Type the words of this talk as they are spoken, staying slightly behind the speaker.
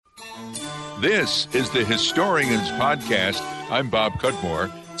This is the Historians Podcast. I'm Bob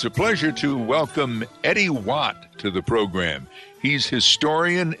Cudmore. It's a pleasure to welcome Eddie Watt to the program. He's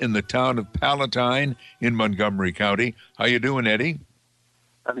historian in the town of Palatine in Montgomery County. How you doing, Eddie?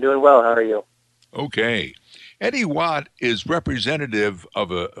 I'm doing well. How are you? Okay. Eddie Watt is representative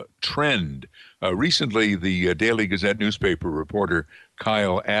of a trend. Recently, the Daily Gazette newspaper reporter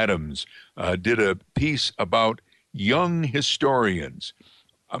Kyle Adams did a piece about young historians.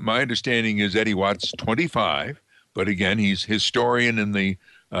 My understanding is Eddie Watt's 25, but again, he's historian in the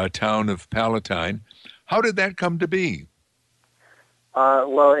town of Palatine. How did that come to be?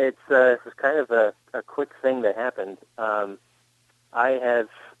 Well, it was kind of a quick thing that happened. I have,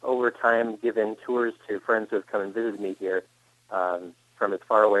 over time, given tours to friends who have come and visited me here from as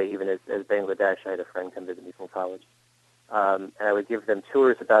far away even as Bangladesh. I had a friend come visit me from college. And I would give them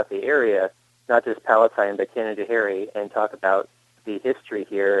tours about the area, not just Palatine, but Canajoharie, and talk about the history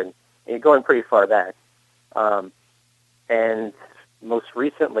here, and going pretty far back. And most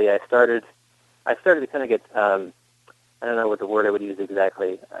recently, I started to kind of get, I don't know what the word I would use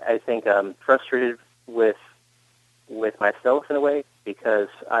exactly. I think frustrated with myself in a way, because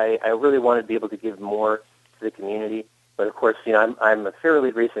I really wanted to be able to give more to the community. But of course, I'm a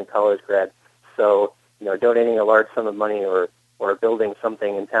fairly recent college grad, so donating a large sum of money or building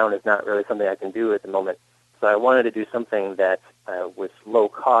something in town is not really something I can do at the moment. So I wanted to do something that was low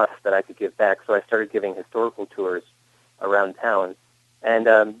cost that I could give back. So I started giving historical tours around town, and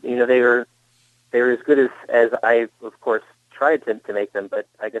they were as good as I, of course, tried to make them. But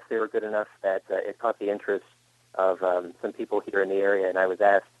I guess they were good enough that it caught the interest of some people here in the area, and I was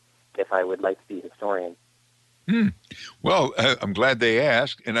asked if I would like to be a historian. Well, I'm glad they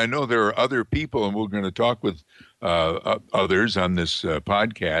asked, and I know there are other people, and we're going to talk with others on this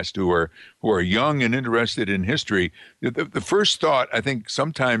podcast who are young and interested in history. The first thought I think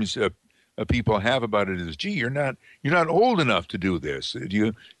sometimes people have about it is, "Gee, you're not old enough to do this."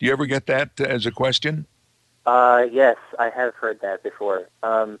 Do you ever get that as a question? Yes, I have heard that before.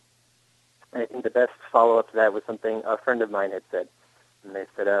 I think the best follow-up to that was something a friend of mine had said. And they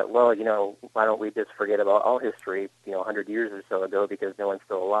said, well, why don't we just forget about all history, 100 years or so ago, because no one's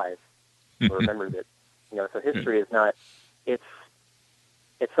still alive or remembers it. So history is not, it's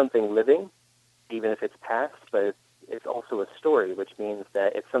something living, even if it's past, but it's also a story, which means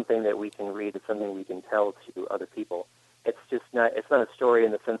that it's something that we can read, it's something we can tell to other people. It's not a story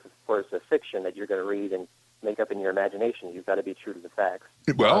in the sense, of course, of fiction that you're going to read and make up in your imagination. You've got to be true to the facts.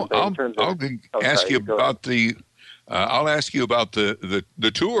 Well, I'll ask you about I'll ask you about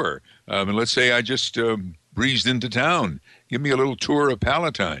the tour. And let's say I just breezed into town. Give me a little tour of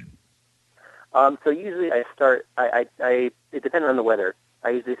Palatine. So usually I start. It depends on the weather.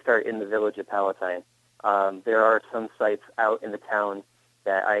 I usually start in the village of Palatine. There are some sites out in the town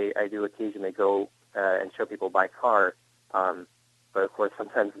that I do occasionally go and show people by car. But of course,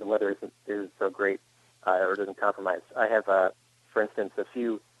 sometimes the weather isn't so great or doesn't compromise. I have, for instance, a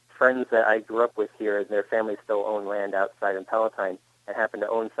few friends that I grew up with here, and their families still own land outside in Palatine, and happen to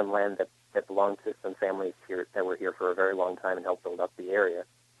own some land that belonged to some families here that were here for a very long time and helped build up the area.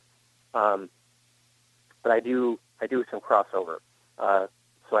 But I do some crossover.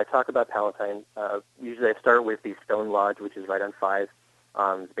 So I talk about Palatine. Usually I start with the Stone Lodge, which is right on 5.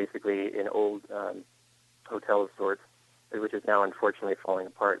 It's basically an old hotel of sorts, which is now unfortunately falling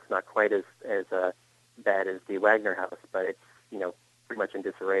apart. It's not quite as bad as the Wagner House, but it's pretty much in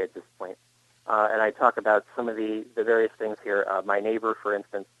disarray at this point. And I talk about some of the various things here. My neighbor, for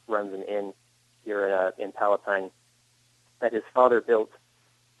instance, runs an inn here in Palatine that his father built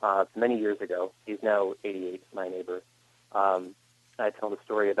many years ago. He's now 88, my neighbor. I tell the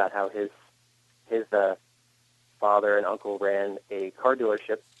story about how his father and uncle ran a car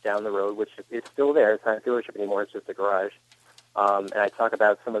dealership down the road, which is still there. It's not a dealership anymore. It's just a garage. And I talk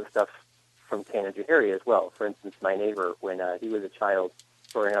about some of the stuff from Canajoharie as well. For instance, my neighbor, when he was a child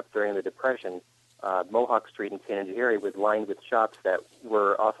growing up during the Depression, Mohawk Street in Canajoharie was lined with shops that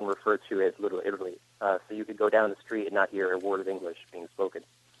were often referred to as Little Italy. So you could go down the street and not hear a word of English being spoken.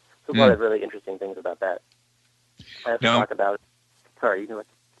 So a lot of really interesting things about that. I have to talk about... Sorry, you know what?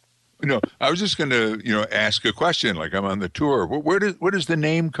 No, I was just going to, ask a question like I'm on the tour. Where does the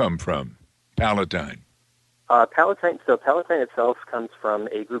name come from, Palatine? Palatine itself comes from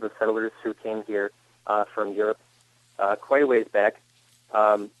a group of settlers who came here from Europe quite a ways back.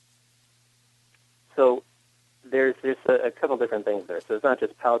 So there's a couple different things there. So it's not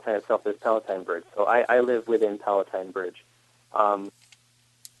just Palatine itself, there's Palatine Bridge. So I live within Palatine Bridge.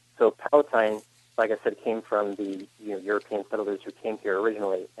 So Palatine, like I said, came from the European settlers who came here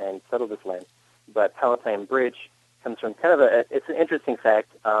originally and settled this land. But Palatine Bridge comes from kind of it's an interesting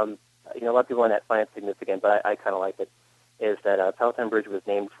fact. a lot of people might find it significant, but I kind of like it, is that Palatine Bridge was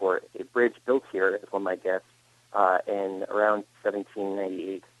named for a bridge built here, as one might guess, in around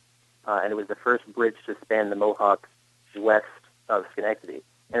 1798. And it was the first bridge to span the Mohawk west of Schenectady.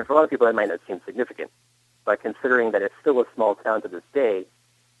 And for a lot of people, that might not seem significant. But considering that it's still a small town to this day,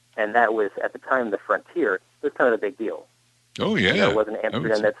 and that was, at the time, the frontier, it was kind of a big deal. Oh, yeah. It wasn't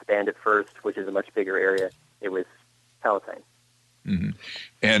Amsterdam that spanned it first, which is a much bigger area. It was Palatine. Mm-hmm.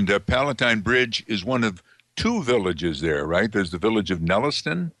 And Palatine Bridge is one of two villages there, right? There's the village of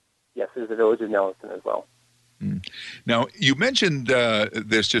Nelliston. Yes, there's the village of Nelliston as well. Now, you mentioned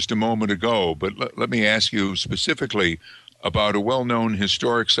this just a moment ago, but let me ask you specifically about a well-known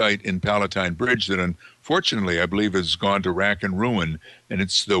historic site in Palatine Bridge that unfortunately I believe has gone to rack and ruin, and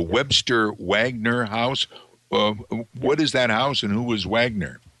it's the Webster Wagner House. What is that house, and who was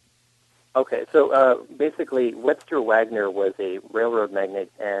Wagner? Okay, so basically Webster Wagner was a railroad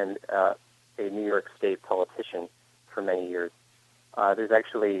magnate and a New York State politician for many years. There's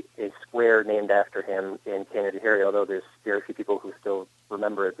actually a square named after him in Canajoharie, although there's very few people who still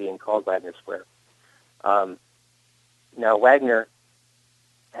remember it being called Wagner Square. Now, Wagner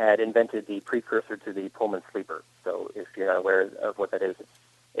had invented the precursor to the Pullman sleeper. So if you're not aware of what that is,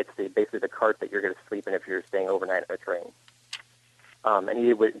 it's basically the cart that you're going to sleep in if you're staying overnight on a train. And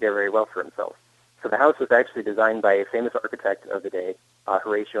he did very well for himself. So the house was actually designed by a famous architect of the day,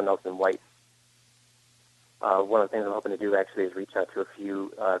 Horatio Nelson White. One of the things I'm hoping to do actually is reach out to a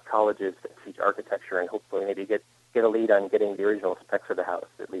few colleges that teach architecture and hopefully maybe get a lead on getting the original specs of the house,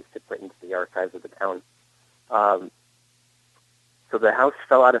 at least to put into the archives of the town. So the house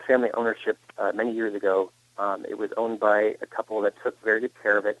fell out of family ownership many years ago. It was owned by a couple that took very good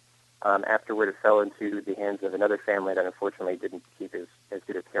care of it. Afterward, it fell into the hands of another family that unfortunately didn't keep as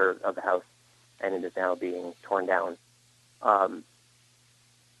good a care of the house, and it is now being torn down.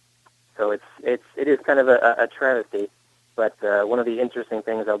 So it is kind of a travesty. But one of the interesting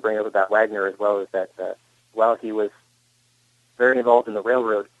things I'll bring up about Wagner as well is that while he was very involved in the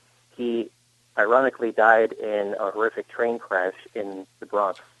railroad, he ironically died in a horrific train crash in the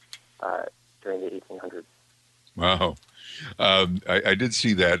Bronx during the 1800s. Wow. I did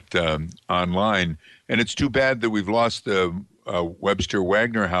see that online, and it's too bad that we've lost the Webster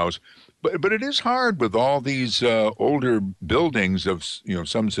Wagner House. But it is hard with all these older buildings of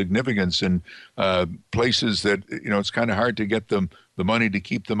some significance and places that it's kind of hard to get the money to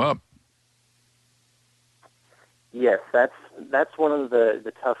keep them up. Yes, that's one of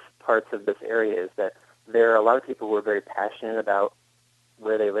the tough parts of this area is that there are a lot of people who are very passionate about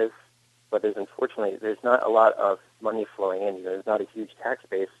where they live, but there's not a lot of money flowing in. There's not a huge tax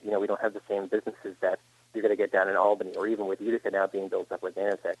base. We don't have the same businesses that you're going to get down in Albany or even with Utica now being built up with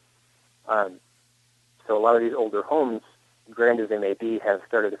Nanotech. So a lot of these older homes, grand as they may be, have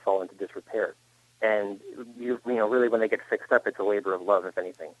started to fall into disrepair. And really, when they get fixed up, it's a labor of love, if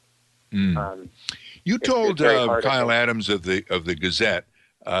anything. You told Kyle Adams of the Gazette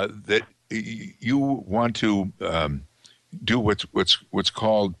that you want to do what's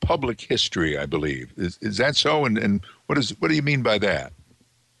called public history, I believe. Is that so? And what do you mean by that?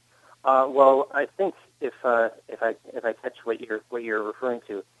 Well, I think if I catch what you're referring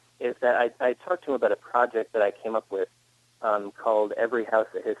to, is that I talked to him about a project that I came up with called Every House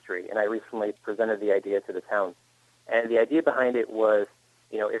a History, and I recently presented the idea to the town. And the idea behind it was,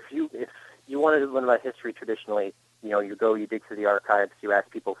 if you wanted to learn about history traditionally, you dig through the archives, you ask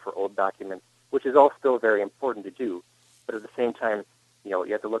people for old documents, which is all still very important to do. But at the same time, you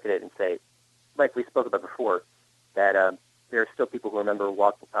have to look at it and say, like we spoke about before, that there are still people who remember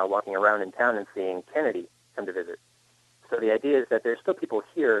walking around in town and seeing Kennedy come to visit. So the idea is that there's still people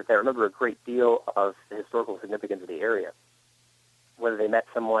here that remember a great deal of the historical significance of the area, whether they met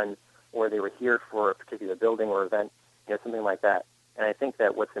someone or they were here for a particular building or event, something like that. And I think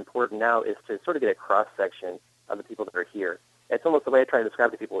that what's important now is to sort of get a cross-section of the people that are here. It's almost the way I try to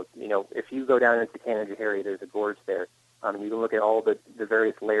describe to people. If you go down into Canajoharie, there's a gorge there. You can look at all the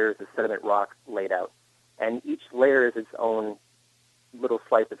various layers of sediment rock laid out. And each layer is its own little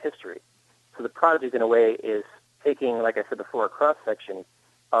slice of history. So the project, in a way, is taking, like I said before, a cross-section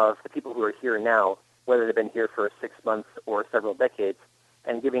of the people who are here now, whether they've been here for 6 months or several decades,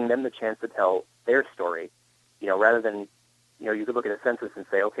 and giving them the chance to tell their story, rather than, you could look at a census and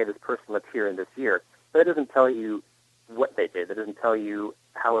say, okay, this person lived here in this year, but it doesn't tell you what they did. It doesn't tell you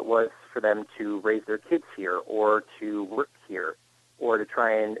how it was for them to raise their kids here or to work here or to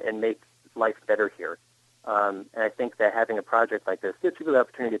try and make life better here. And I think that having a project like this gives people the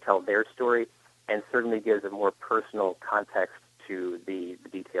opportunity to tell their story and certainly gives a more personal context to the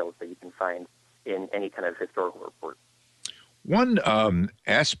details that you can find in any kind of historical report. One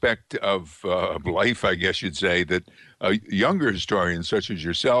aspect of life, I guess you'd say, that younger historians such as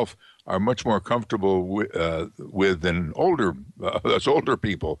yourself are much more comfortable with than us older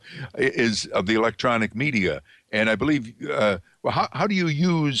people is the electronic media. And I believe, well, how do you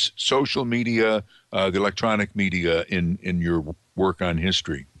use social media, the electronic media in your work on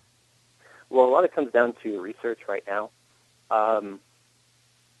history? Well, a lot of it comes down to research right now.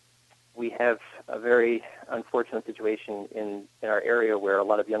 We have a very unfortunate situation in our area where a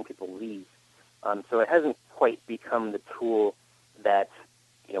lot of young people leave. So it hasn't quite become the tool that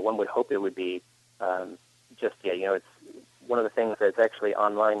one would hope it would be just yet. It's one of the things that's actually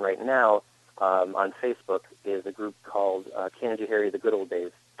online right now on Facebook is a group called Canada Harry, the Good Old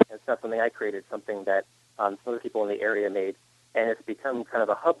Days. And it's not something I created, something that some other people in the area made. And it's become kind of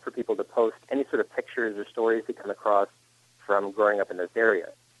a hub for people to post any sort of pictures or stories they come across from growing up in this area.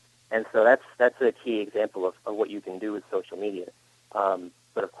 And so that's a key example of what you can do with social media.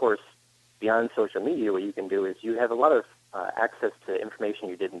 But of course, beyond social media, what you can do is you have a lot of access to information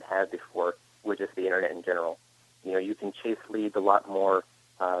you didn't have before with just the internet in general. You can chase leads a lot more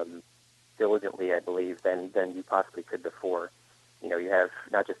diligently, I believe, than you possibly could before. You have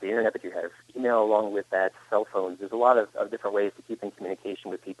not just the internet, but you have email along with that, cell phones. There's a lot of different ways to keep in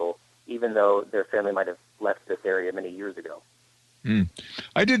communication with people, even though their family might have left this area many years ago.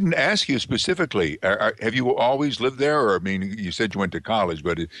 I didn't ask you specifically. Have you always lived there? Or, I mean, you said you went to college,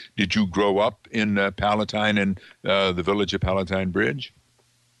 but did you grow up in Palatine and the village of Palatine Bridge?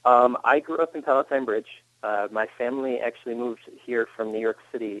 I grew up in Palatine Bridge. My family actually moved here from New York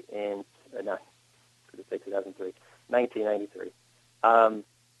City in 1993.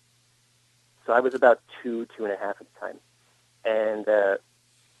 So I was about two and a half at the time. And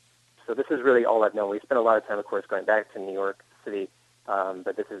so this is really all I've known. We spent a lot of time, of course, going back to New York City,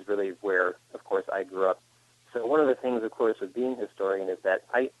 but this is really where, of course, I grew up. So one of the things, of course, with being a historian is that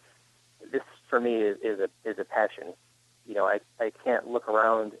this for me is a passion. I can't look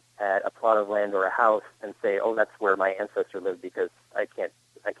around at a plot of land or a house and say, oh, that's where my ancestor lived, because I can't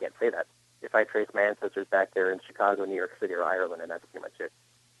say that. If I trace my ancestors back there in Chicago, New York City, or Ireland, and that's pretty much it.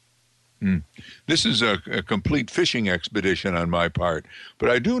 This is a complete fishing expedition on my part, but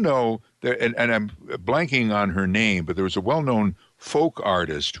I do know that, and I'm blanking on her name, but there was a well-known folk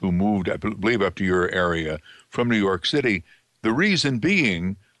artist who moved, I believe, up to your area from New York City. The reason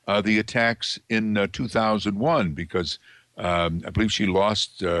being the attacks in 2001, because I believe she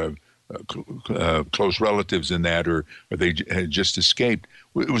lost close relatives in that, or they had just escaped.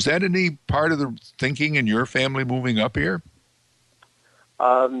 Was that any part of the thinking in your family moving up here?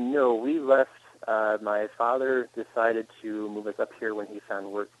 No, we left. My father decided to move us up here when he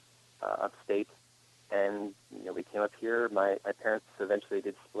found work upstate, and we came up here. My parents eventually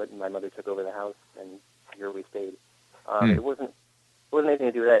did split, and my mother took over the house, and here we stayed. It wasn't anything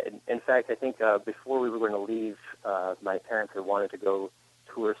to do with that. In fact, I think before we were going to leave, my parents had wanted to go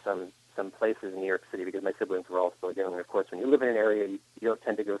tour some places in New York City because my siblings were all still young. And of course, when you live in an area, you don't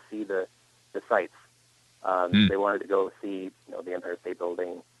tend to go see the sites. They wanted to go see, the Empire State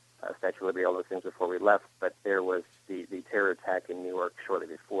Building, Statue of Liberty, all those things before we left. But there was the terror attack in New York shortly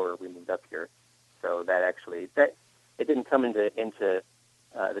before we moved up here. So that it didn't come into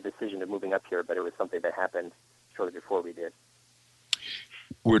the decision of moving up here, but it was something that happened shortly before we did.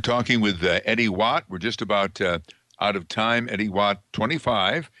 We're talking with Eddie Watt. We're just about out of time. Eddie Watt,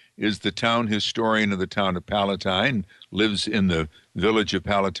 25, is the town historian of the town of Palatine, lives in the village of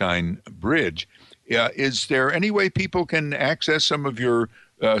Palatine Bridge. Is there any way people can access some of your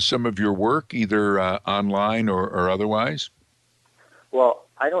work, either online or otherwise? Well,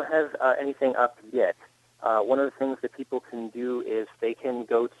 I don't have anything up yet. One of the things that people can do is they can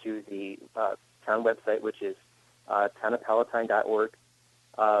go to the town website, which is townofpalatine.org.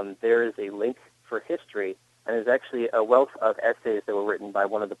 There is a link for history, and there's actually a wealth of essays that were written by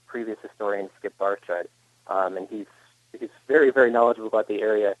one of the previous historians, Skip Barstrad, and he's very, very knowledgeable about the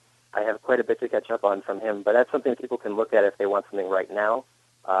area. I have quite a bit to catch up on from him, but that's something people can look at if they want something right now.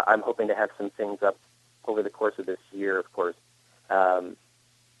 I'm hoping to have some things up over the course of this year, of course. But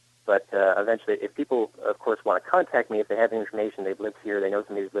eventually, if people, of course, want to contact me, if they have information, they've lived here, they know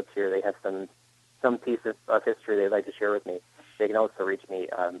somebody who's lived here, they have some piece of history they'd like to share with me, they can also reach me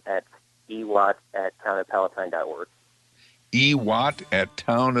at ewatt@townofpalatine.org.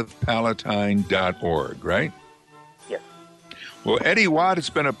 ewatt@townofpalatine.org, right? Yes. Well, Eddie Watt, it's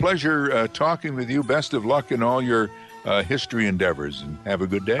been a pleasure talking with you. Best of luck in all your history endeavors, and have a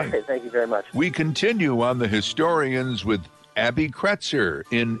good day. Okay, thank you very much. We continue on The Historians with Abby Kretzer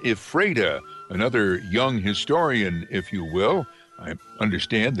in Ephrata, another young historian, if you will. I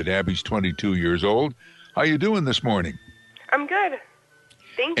understand that Abby's 22 years old. How you doing this morning? I'm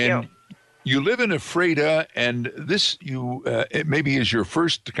Thank you. And you live in Ephrata, and this it maybe is your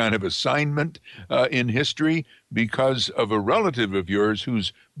first kind of assignment in history because of a relative of yours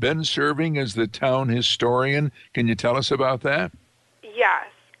who's been serving as the town historian. Can you tell us about that? Yes.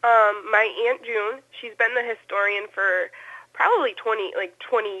 My Aunt June, she's been the historian for probably 20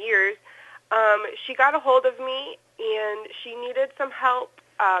 years. She got a hold of me, and she needed some help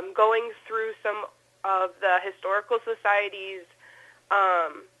going through some of the Historical Society's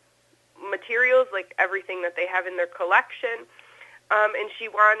materials, like everything that they have in their collection. And she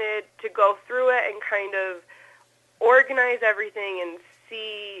wanted to go through it and kind of organize everything and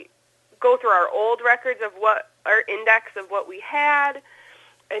go through our old records of our index of what we had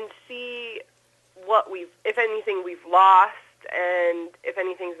and see if anything we've lost and if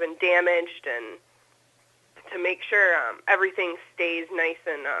anything's been damaged, and to make sure everything stays nice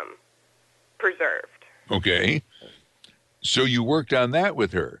and preserved. Okay. So you worked on that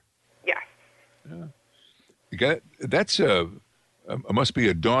with her? Yes. That's must be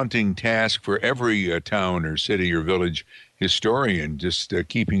a daunting task for every town or city or village historian, just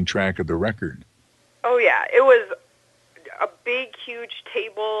keeping track of the record. Oh, yeah. It was a big, huge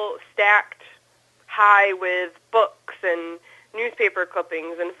table stacked high with books and newspaper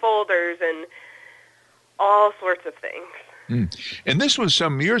clippings and folders and all sorts of things. And this was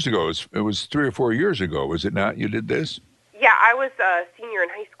some years ago. It was 3 or 4 years ago, was it not? You did this? Yeah, I was a senior in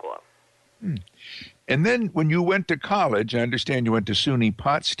high school. And then when you went to college, I understand you went to SUNY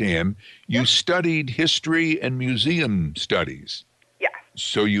Potsdam, you studied history and museum studies. Yes.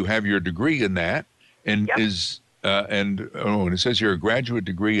 So you have your degree in that, and and it says here a graduate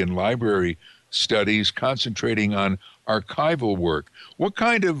degree in library studies concentrating on archival work. What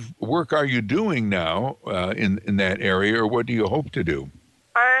kind of work are you doing now in that area, or what do you hope to do?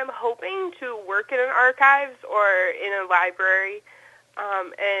 I'm hoping to work in an archives or in a library,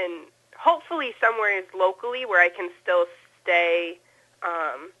 and hopefully somewhere locally where I can still stay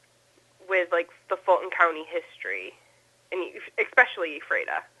with like the Fulton County history, and especially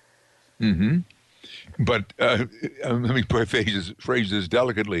Ephrata. Mm-hmm. But let me phrase this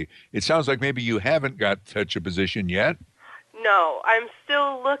delicately. It sounds like maybe you haven't got such a position yet. No, I'm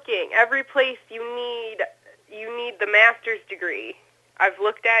still looking. Every place you need the master's degree I've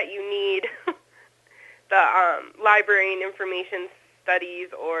looked at, you need the library and information studies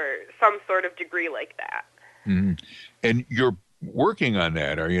or some sort of degree like that. Mm-hmm. And you're working on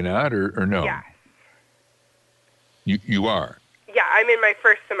that, are you not, or no? Yes. You are? Yeah, I'm in my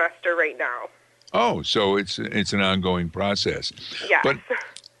first semester right now. Oh, so it's an ongoing process. Yes.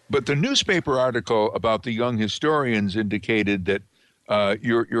 But the newspaper article about the young historians indicated that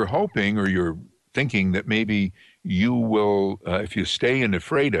you're hoping, or you're thinking that maybe you will, if you stay in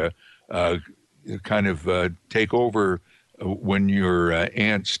Ephrata, kind of take over when your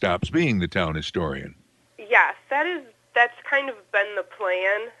aunt stops being the town historian. Yes, that's kind of been the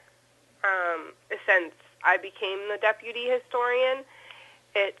plan since I became the deputy historian.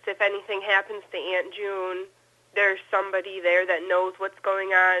 It's if anything happens to Aunt June, there's somebody there that knows what's going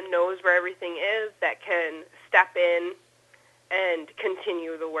on, knows where everything is, that can step in and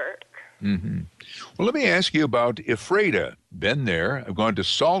continue the work. Mm-hmm. Well, let me ask you about Ephrata. Been there. I've gone to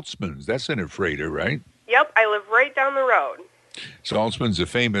Saltzman's. That's in Ephrata, right? Yep, I live right down the road. Saltzman's a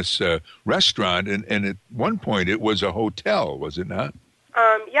famous restaurant, and at one point it was a hotel, was it not?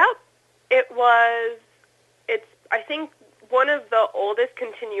 Yep, it was. It's, I think, one of the oldest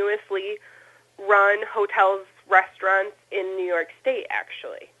continuously run hotels, restaurants in New York State,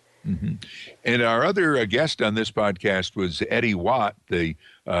 actually. Mm-hmm. And our other guest on this podcast was Eddie Watt, the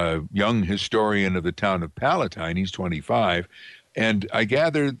young historian of the town of Palatine. He's 25. And I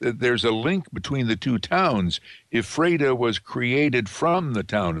gather that there's a link between the two towns. Ephrata was created from the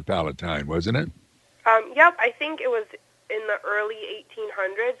town of Palatine, wasn't it? Yep, I think it was in the early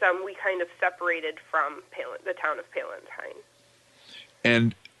 1800s. We kind of separated from the town of Palatine.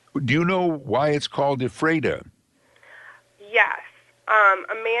 And do you know why it's called Ephrata? Yes.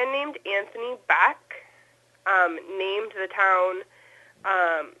 A man named Anthony Beck named the town.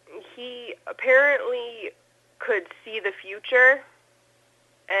 He apparently could see the future,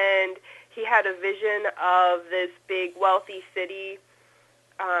 and he had a vision of this big, wealthy city,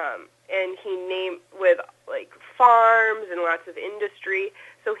 and he named with like farms and lots of industry.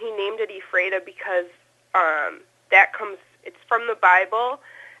 So he named it Ephrata because it's from the Bible,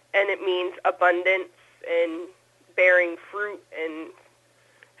 and it means abundance and bearing fruit, and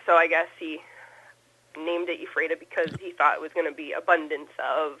so I guess he named it Ephrata because he thought it was going to be abundance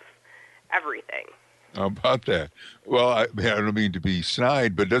of everything. How about that? Well, I don't mean to be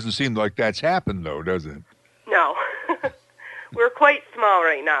snide, but it doesn't seem like that's happened, though, does it? No. We're quite small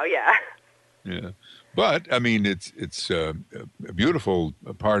right now, yeah. Yeah, but I mean, it's a beautiful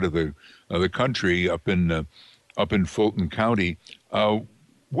part of the country up in Fulton County.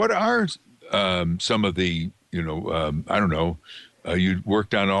 What are some of the I don't know. You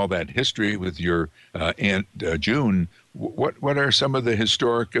worked on all that history with your aunt June. What are some of the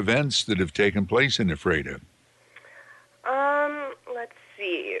historic events that have taken place in Ephrata? Let's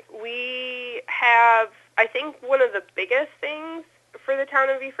see. We have, I think one of the biggest things for the town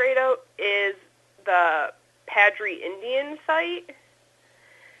of Ephrata is the Padre Indian site.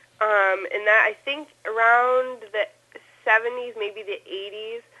 And that, I think around the 70s, maybe the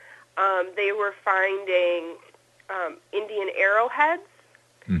 80s, they were finding Indian arrowheads.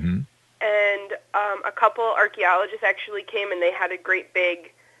 Mm-hmm. And a couple archaeologists actually came and they had a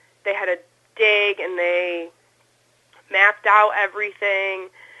dig and they mapped out everything.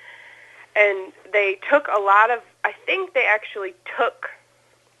 And they took I think they actually took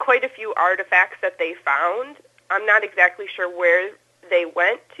quite a few artifacts that they found. I'm not exactly sure where they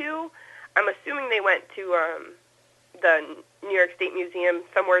went to. I'm assuming they went to the New York State Museum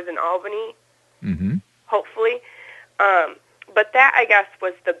somewhere in Albany, mm-hmm. hopefully. But that, I guess,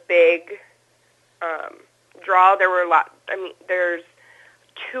 was the big draw. There were there's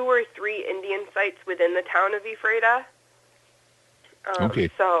 2 or 3 Indian sites within the town of Ephrata. Okay.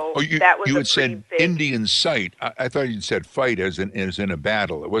 So you, that was you a had said big Indian site. I thought you'd said fight as in a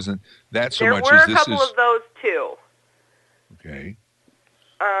battle. It wasn't that so there much were as a this couple is. of those too. Okay.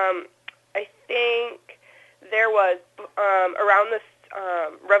 I think there was around this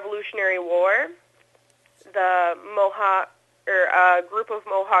Revolutionary War, the Mohawk or a group of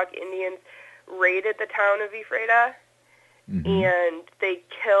Mohawk Indians raided the town of Ephrata, Mm-hmm. and they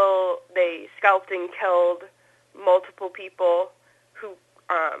scalped and killed multiple people who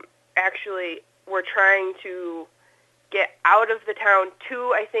actually were trying to get out of the town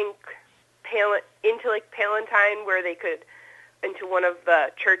to, I think, into like Palatine, where they could, into one of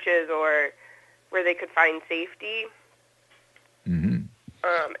the churches or where they could find safety. Mm-hmm.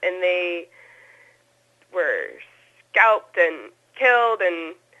 And they were scalped and killed,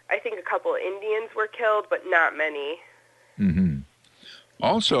 and I think a couple of Indians were killed, but not many. Mm-hmm.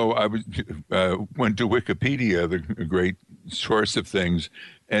 Also, I went to Wikipedia, the great source of things,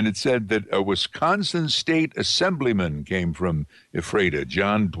 and it said that a Wisconsin state assemblyman came from Ephrata,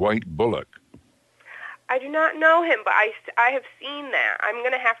 John Dwight Bullock. I do not know him, but I have seen that. I'm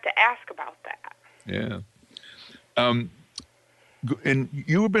going to have to ask about that. Yeah. And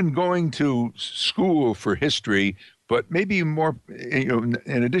you have been going to school for history, but maybe more, in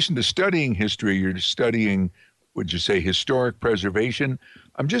addition to studying history, you're studying, would you say, historic preservation?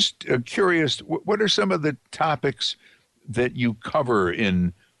 I'm just curious, what are some of the topics that you cover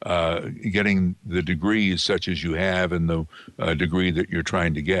in getting the degrees such as you have and the degree that you're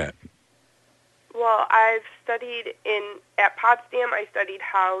trying to get? Well, I've studied at Potsdam, I studied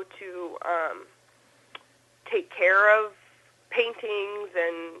how to take care of paintings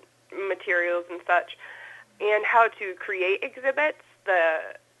and materials and such, and how to create exhibits, the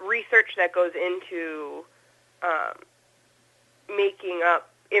research that goes into making up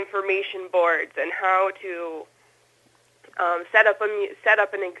information boards, and how to set up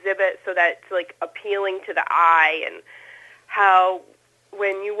an exhibit so that it's like appealing to the eye, and how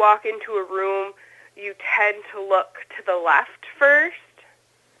when you walk into a room, you tend to look to the left first.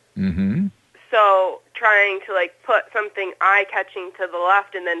 Mm-hmm. So trying to like put something eye-catching to the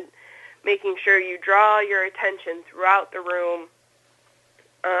left, and then making sure you draw your attention throughout the room.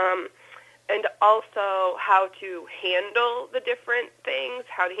 And also how to handle the different things,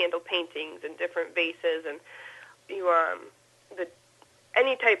 how to handle paintings and different vases, and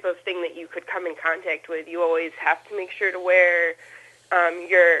any type of thing that you could come in contact with. You always have to make sure to wear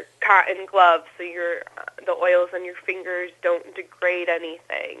your cotton gloves so the oils on your fingers don't degrade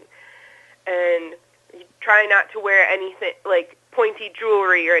anything. And you try not to wear anything like pointy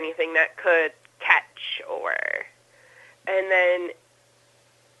jewelry or anything that could catch And then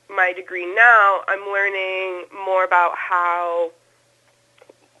my degree now, I'm learning more about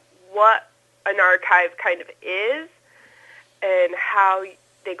what an archive kind of is, and how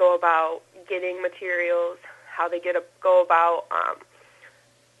they go about getting materials, how they go about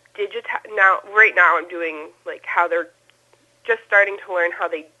Right now I'm doing like how they're just starting to learn how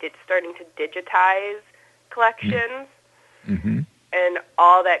starting to digitize collections. Mm-hmm. And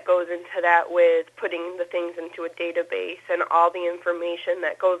all that goes into that with putting the things into a database and all the information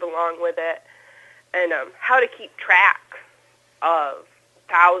that goes along with it, and how to keep track of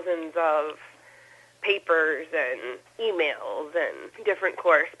thousands of papers and emails and different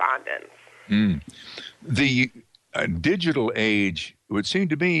correspondence. The a digital age, it would seem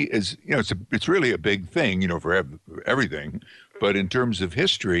to me, is, it's really a big thing, for everything. But in terms of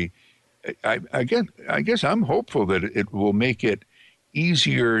history, I guess I'm hopeful that it will make it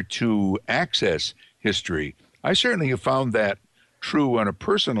easier to access history. I certainly have found that true on a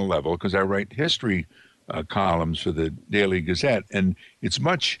personal level because I write history columns for the Daily Gazette, and it's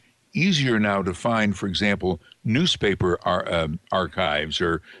much easier now to find, for example, newspaper archives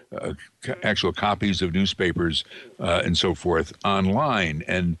or actual copies of newspapers and so forth online.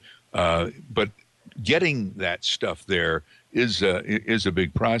 And but getting that stuff there is a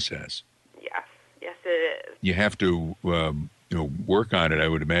big process. Yes, it is. You have to work on it, I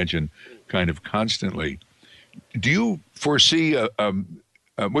would imagine, kind of constantly. Do you foresee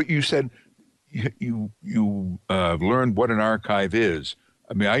what you said? You learned what an archive is.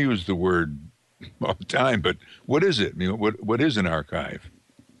 I mean, I use the word all the time, but what is it? What is an archive?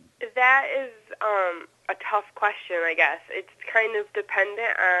 That is a tough question, I guess. It's kind of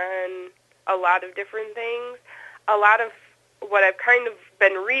dependent on a lot of different things. A lot of what I've kind of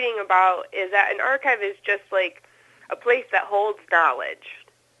been reading about is that an archive is just like a place that holds knowledge.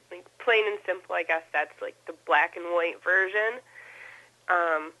 Like, plain and simple, I guess that's like the black and white version.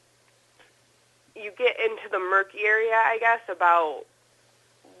 You get into the murky area, I guess, about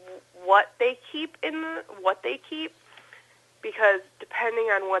what they keep because depending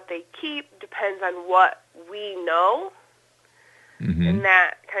on what they keep depends on what we know. Mm-hmm. And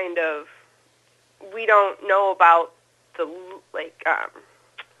that kind of, we don't know about the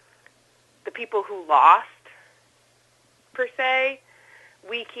people who lost per se.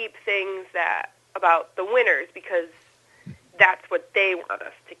 We keep things about the winners because that's what they want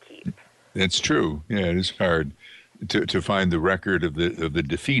us to keep. That's true. Yeah, it is hard to find the record of the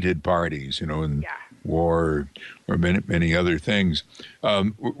defeated parties, in war or many other things.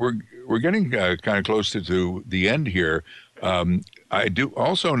 We're getting kind of close to the end here. I do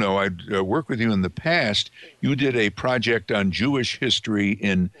also know I'd worked with you in the past. You did a project on Jewish history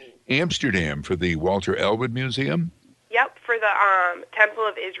in Amsterdam for the Walter Elwood Museum. Yep, for the Temple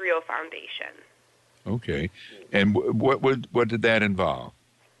of Israel Foundation. Okay, and what did that involve?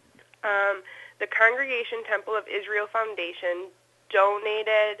 The Congregation Temple of Israel Foundation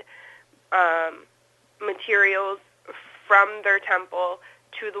donated materials from their temple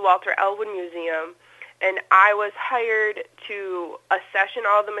to the Walter Elwood Museum, and I was hired to accession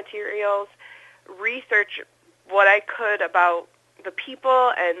all the materials, research what I could about the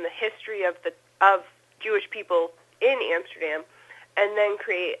people and the history of Jewish people in Amsterdam, and then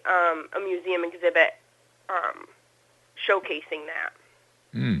create a museum exhibit showcasing that.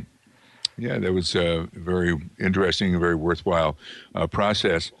 Mm. Yeah, that was a very interesting and very worthwhile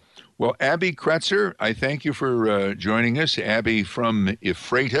process. Well, Abby Kretzer, I thank you for joining us. Abby from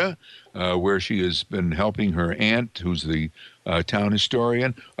Ephrata, where she has been helping her aunt, who's the town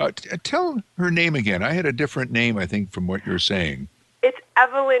historian. Tell her name again. I had a different name, I think, from what you're saying. It's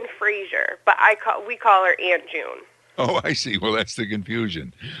Evelyn Frazier, but we call her Aunt June. Oh, I see. Well, that's the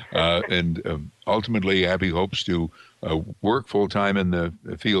confusion. And ultimately, Abby hopes to work full-time in the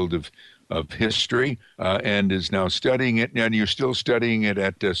field of history and is now studying it. And you're still studying it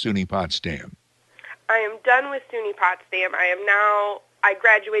at SUNY Potsdam. I am done with SUNY Potsdam. I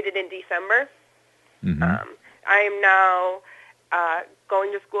graduated in December. Mm-hmm. I am now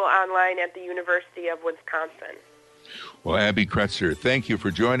going to school online at the University of Wisconsin. Well, Abby Kretzer, thank you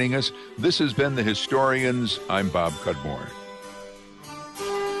for joining us. This has been The Historians. I'm Bob Cudmore.